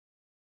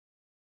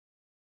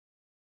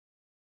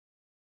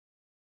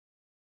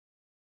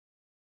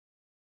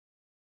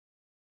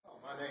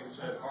name's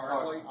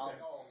Hartly. They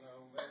all know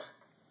me.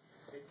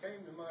 It came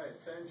to my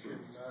attention,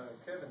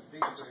 Kevin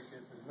Dietrich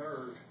at the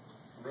Nerve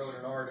wrote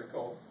an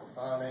article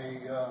on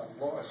a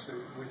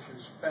lawsuit which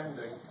is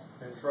pending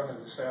in front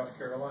of the South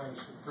Carolina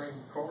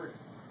Supreme Court.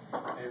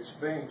 It's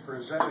being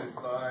presented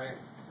by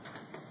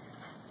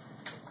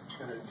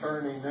an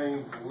attorney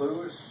named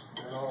Lewis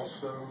and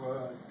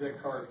also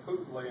Dick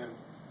Harpootlian.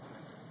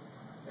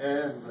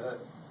 And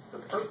the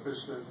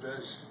purpose of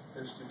this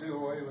is to do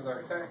away with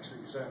our tax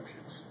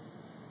exemptions.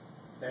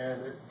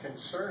 And it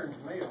concerns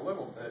me a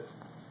little bit.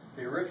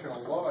 The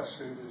original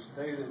lawsuit is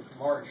dated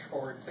March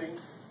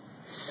 14th,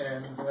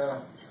 and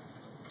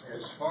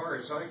as far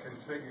as I can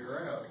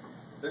figure out,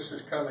 this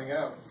is coming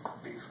out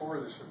before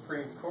the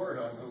Supreme Court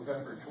on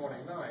November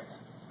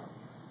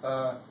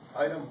 29th.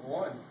 Item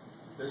 1,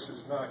 this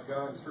has not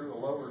gone through a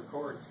lower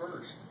court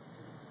first.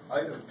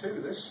 Item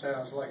 2, this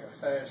sounds like a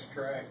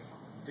fast-track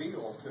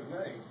deal to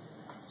me,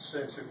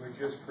 since it was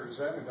just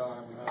presented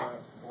on,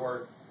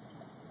 or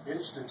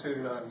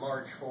instituted on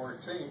March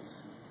 14th,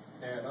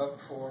 and up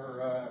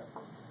for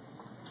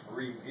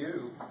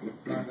review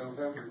on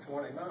November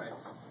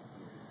 29th.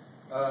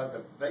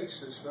 The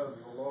basis of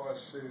the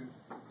lawsuit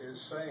is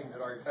saying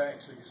that our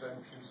tax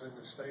exemptions in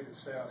the state of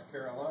South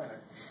Carolina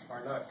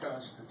are not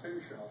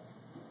constitutional.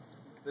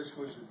 This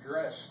was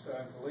addressed,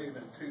 I believe,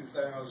 in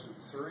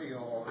 2003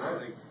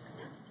 already,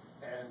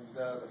 and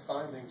the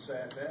findings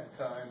at that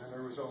time, and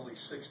there was only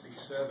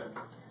 67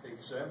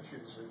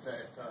 exemptions at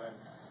that time,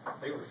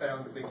 they were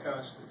found to be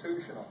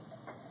constitutional.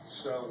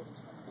 So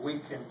we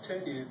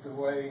continued the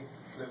way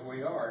that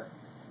we are.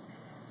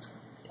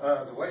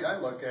 The way I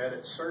look at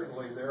it,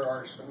 certainly there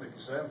are some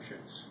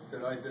exemptions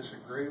that I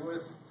disagree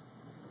with,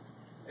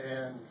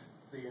 and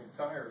the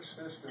entire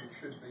system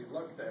should be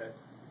looked at.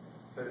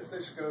 But if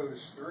this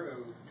goes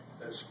through,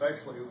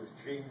 especially with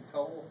Gene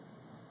Toll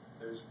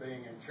as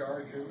being in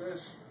charge of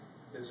this,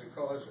 is a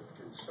cause of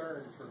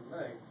concern for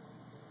me.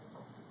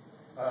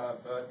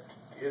 But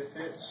if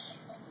it's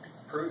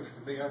proved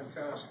to be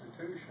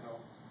unconstitutional,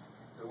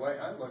 the way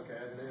I look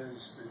at it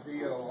is the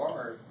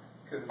DOR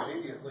could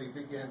immediately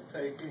begin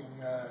taking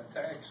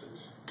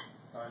taxes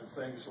on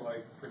things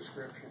like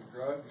prescription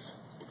drugs,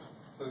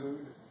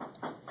 food,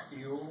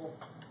 fuel,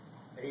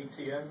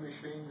 ATM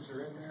machines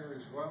are in there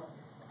as well.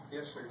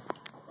 Yes, sir.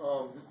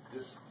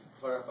 Just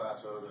clarify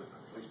so that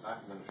at least I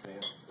can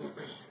understand.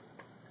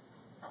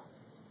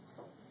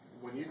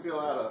 When you fill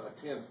out a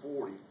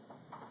 1040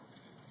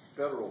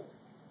 federal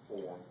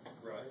form,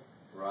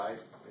 right,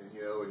 and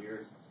and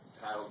you're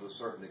entitled to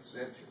certain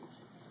exemptions,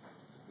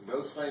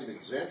 those same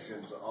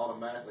exemptions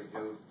automatically go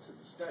to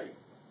the state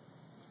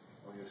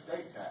on your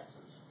state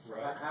taxes.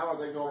 Right. How are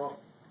they going to?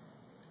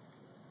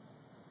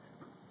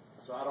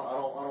 So I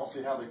don't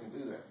see how they can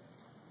do that.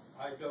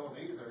 I don't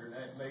either, and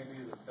that may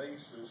be the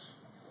basis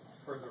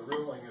for the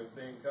ruling of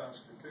being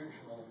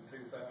constitutional in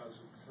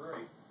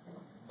 2003.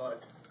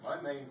 But my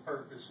main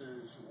purpose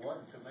is, one,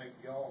 to make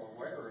y'all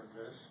aware of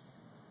this,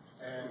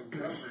 and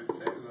number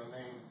two, I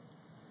mean,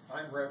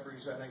 I'm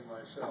representing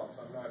myself.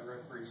 I'm not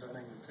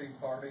representing the Tea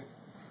Party,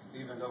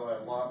 even though I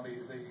lobby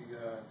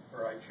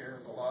or I chair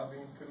the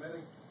lobbying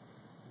committee.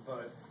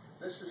 But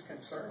this is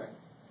concerning.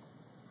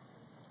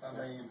 I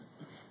mean,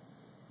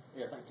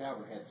 yeah, I think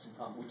Talbert had some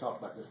comments. We talked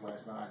about this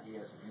last night. He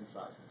has some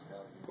insights into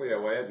that. Well,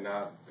 yeah, Ed and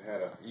I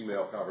had an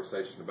email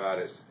conversation about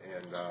it,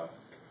 and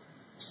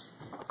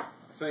I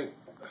think,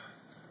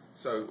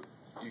 so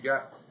you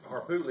got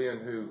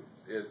Harpootlian, who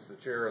is the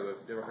chair of the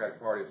Democratic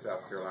Party of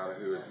South Carolina,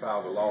 who has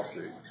filed a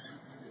lawsuit,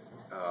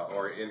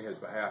 or in his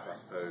behalf, I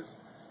suppose.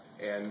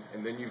 And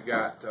then you've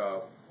got,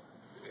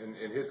 and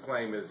his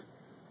claim is,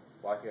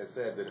 like I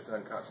said, that it's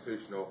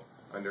unconstitutional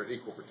under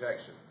equal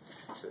protection.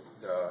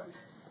 That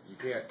you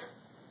can't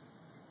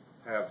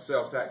have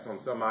sales tax on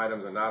some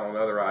items and not on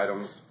other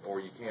items, or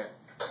you can't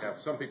have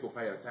some people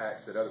paying a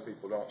tax that other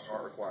people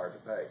aren't required to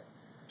pay.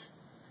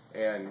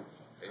 And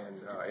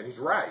he's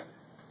right.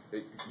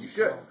 You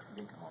shouldn't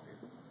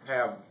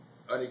have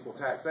unequal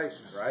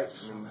taxation, right?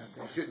 I mean,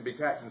 you shouldn't be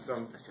taxing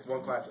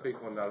one class of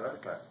people and not another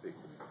class of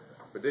people.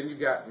 But then you've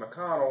got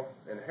McConnell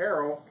and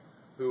Harrell,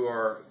 who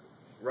are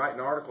writing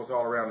articles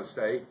all around the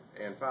state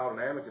and filed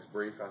an amicus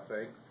brief, I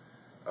think,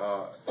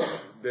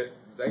 that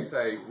they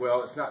say,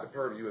 well, it's not the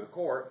purview of the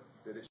court,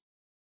 that it's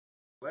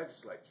the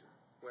legislature.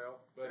 Well,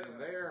 but in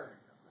their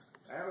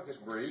amicus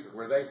brief,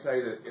 where they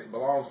say that it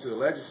belongs to the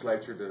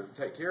legislature to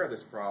take care of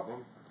this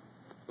problem,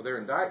 well, they're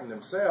indicting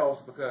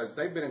themselves because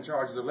they've been in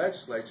charge of the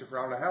legislature for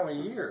I don't know how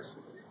many years,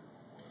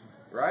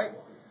 right?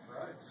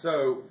 Right.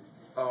 So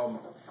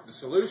the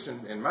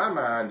solution, in my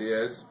mind,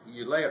 is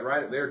you lay it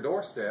right at their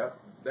doorstep.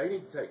 They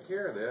need to take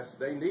care of this.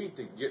 They need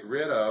to get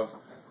rid of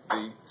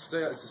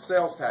the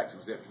sales tax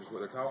exemptions, what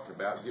they're talking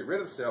about. Get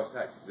rid of the sales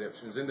tax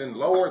exemptions and then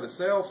lower the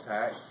sales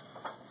tax.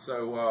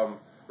 So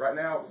right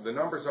now, the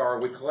numbers are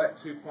we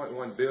collect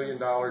 $2.1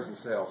 billion in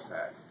sales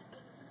tax.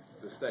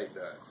 The state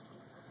does.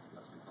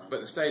 But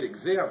the state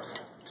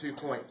exempts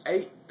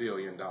 $2.8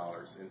 billion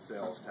in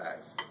sales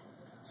tax.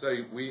 So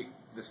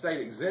the state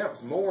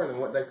exempts more than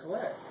what they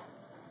collect.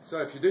 So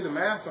if you do the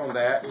math on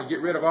that, and you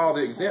get rid of all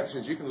the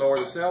exemptions, you can lower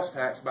the sales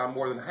tax by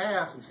more than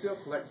half and still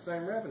collect the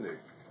same revenue.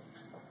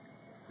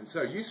 And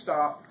so you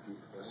stop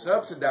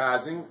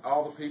subsidizing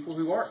all the people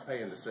who aren't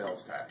paying the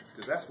sales tax,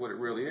 because that's what it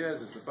really is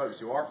the folks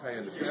who are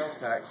paying the sales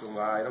tax on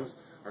the items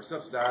are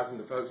subsidizing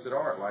the folks that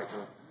aren't, like the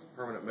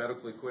permanent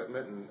medical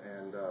equipment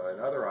and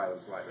other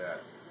items like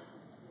that.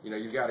 You know,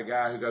 you've got a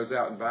guy who goes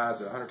out and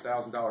buys a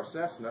 $100,000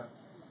 Cessna.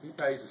 He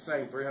pays the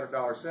same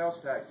 $300 sales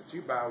tax that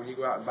you buy when you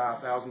go out and buy a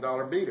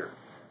 $1,000 beater.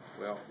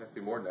 Well, it has to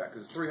be more than that,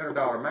 because it's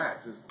 $300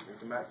 max is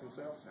the maximum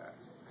sales tax.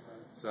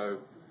 So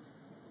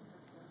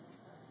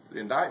the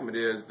indictment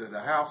is that the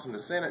House and the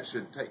Senate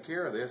should take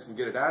care of this and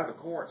get it out of the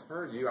court's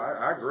purview.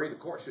 I agree the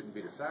court shouldn't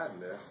be deciding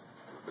this,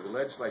 but the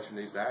legislature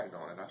needs to act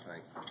on it, I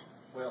think.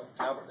 Well,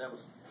 Talbert, that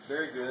was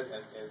very good.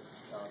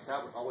 As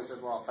Talbert always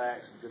has a lot of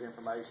facts and good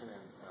information,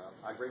 and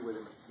I agree with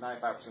him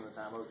 95% of the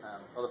time.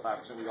 Other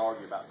 5% we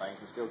argue about things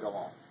and still go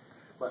on.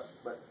 But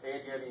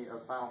Ed, you have any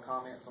final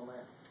comments on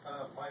that?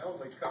 My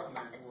only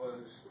comment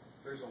was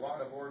there's a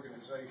lot of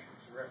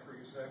organizations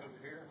represented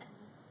here.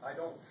 I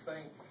don't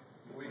think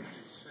we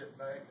should sit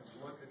back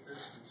and look at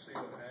this and see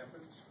what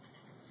happens.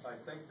 I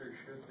think there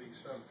should be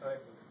some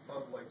type of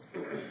public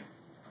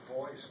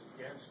voice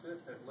against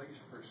it, at least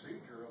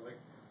procedurally.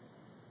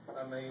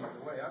 I mean,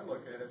 the way I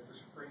look at it, the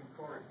Supreme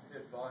Court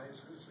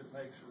advises, it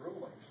makes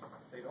rulings.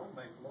 They don't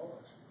make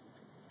laws.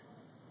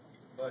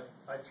 But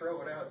I throw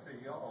it out to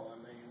y'all. I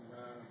mean,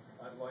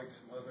 I'd like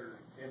some other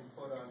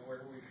input on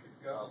where we should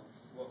go.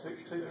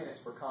 Two minutes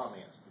for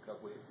comments, because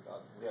we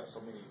have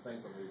so many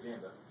things on the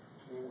agenda.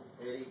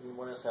 Eddie,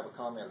 anyone else have a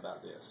comment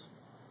about this?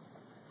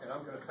 And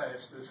I'm going to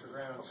pass this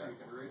around so you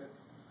can read it.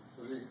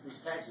 So these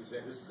taxes,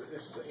 this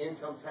is an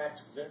income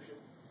tax exemption?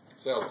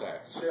 Sales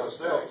tax. Sales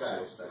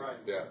tax. Right.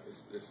 Yeah,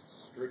 it's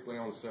strictly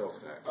on the sales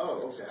tax.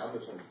 Oh, okay, I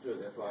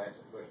misunderstood. That's why I asked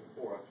the question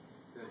before.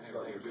 I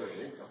thought you were doing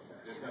an income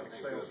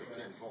tax. Sales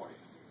tax. 1040.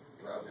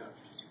 Right.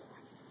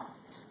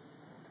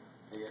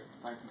 Yeah,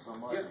 thank you so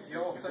much.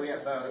 Y'all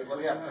think about it. If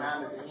we have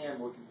time at the end,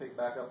 we can pick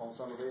back up on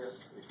some of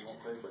this if you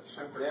want to. But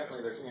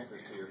definitely, there's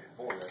interest here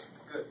for this.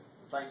 Good.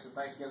 Thanks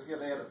again. Let's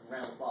give Ed a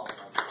round of applause.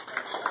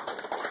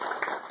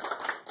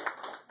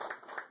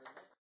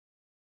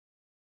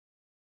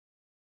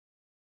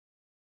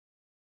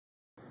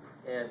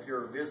 And if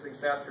you're visiting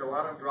South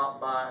Carolina,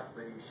 drop by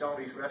the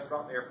Shoney's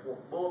Restaurant,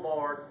 Airport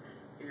Boulevard,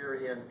 here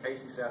in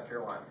Cayce, South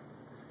Carolina.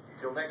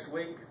 Until next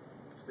week,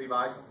 Steve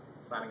Isom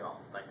signing off.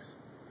 Thanks.